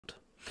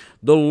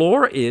The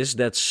lore is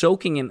that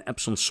soaking in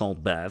Epsom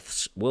salt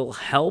baths will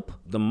help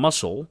the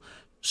muscle,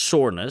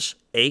 soreness,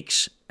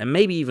 aches, and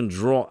maybe even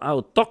draw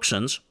out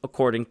toxins,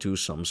 according to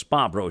some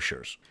spa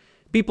brochures.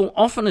 People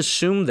often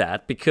assume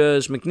that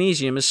because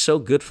magnesium is so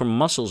good for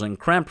muscles and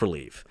cramp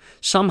relief,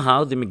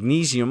 somehow the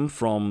magnesium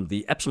from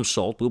the Epsom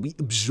salt will be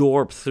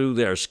absorbed through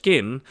their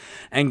skin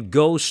and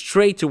go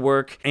straight to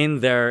work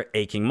in their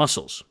aching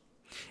muscles.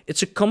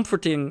 It's a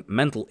comforting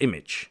mental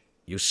image.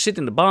 You sit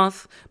in the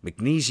bath,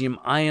 magnesium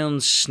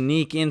ions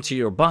sneak into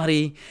your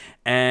body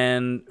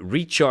and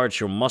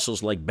recharge your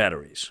muscles like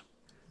batteries.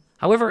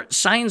 However,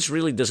 science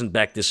really doesn't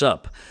back this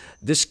up.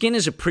 The skin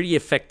is a pretty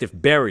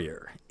effective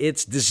barrier.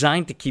 It's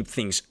designed to keep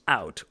things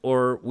out,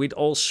 or we'd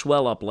all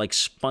swell up like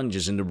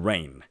sponges in the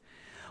rain.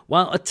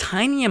 While a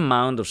tiny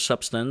amount of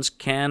substance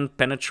can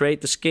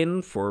penetrate the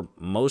skin for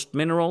most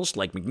minerals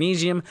like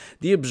magnesium,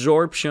 the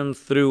absorption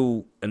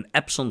through an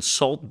Epsom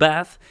salt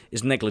bath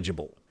is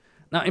negligible.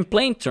 Now, in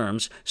plain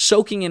terms,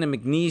 soaking in a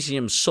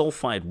magnesium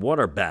sulfide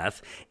water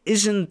bath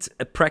isn't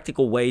a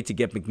practical way to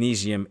get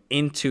magnesium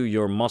into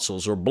your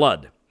muscles or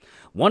blood.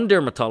 One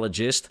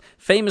dermatologist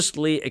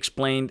famously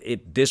explained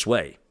it this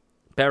way.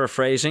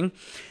 Paraphrasing,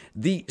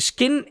 the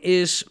skin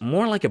is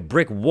more like a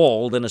brick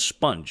wall than a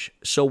sponge,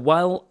 so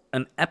while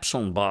an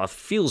Epsom bath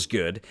feels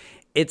good,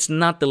 it's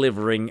not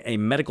delivering a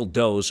medical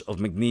dose of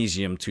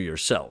magnesium to your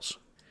cells.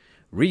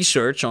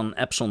 Research on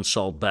Epsom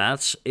salt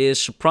baths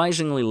is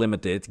surprisingly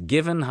limited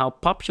given how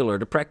popular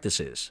the practice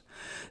is.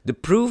 The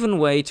proven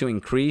way to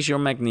increase your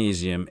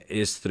magnesium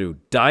is through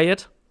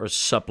diet or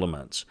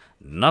supplements,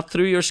 not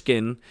through your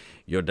skin.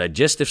 Your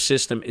digestive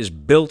system is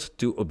built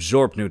to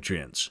absorb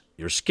nutrients.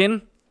 Your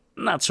skin,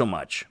 not so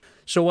much.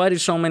 So why do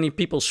so many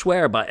people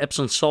swear by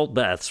Epsom salt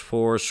baths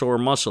for sore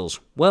muscles?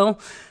 Well,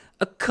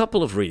 a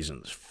couple of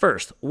reasons.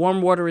 First,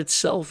 warm water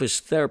itself is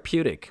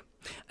therapeutic.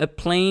 A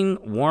plain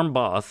warm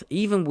bath,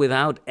 even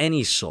without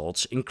any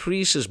salts,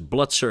 increases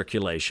blood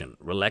circulation,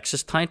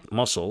 relaxes tight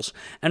muscles,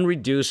 and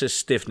reduces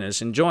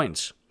stiffness in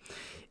joints.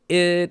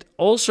 It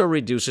also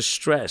reduces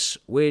stress,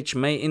 which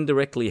may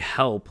indirectly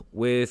help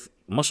with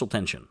muscle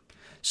tension.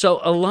 So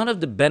a lot of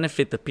the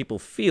benefit that people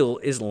feel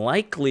is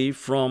likely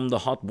from the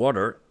hot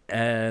water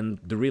and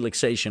the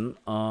relaxation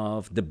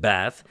of the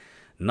bath,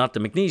 not the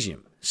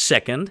magnesium.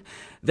 Second,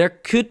 there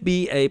could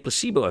be a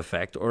placebo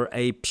effect or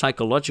a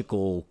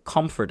psychological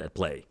comfort at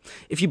play.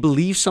 If you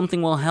believe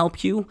something will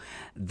help you,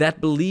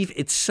 that belief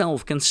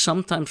itself can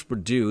sometimes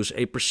produce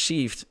a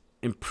perceived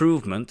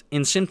improvement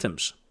in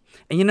symptoms.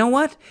 And you know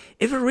what?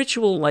 If a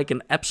ritual like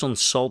an Epsom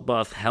salt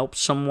bath helps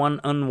someone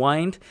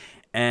unwind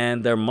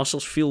and their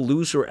muscles feel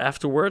looser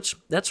afterwards,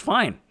 that's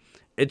fine.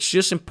 It's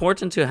just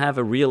important to have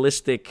a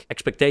realistic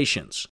expectations.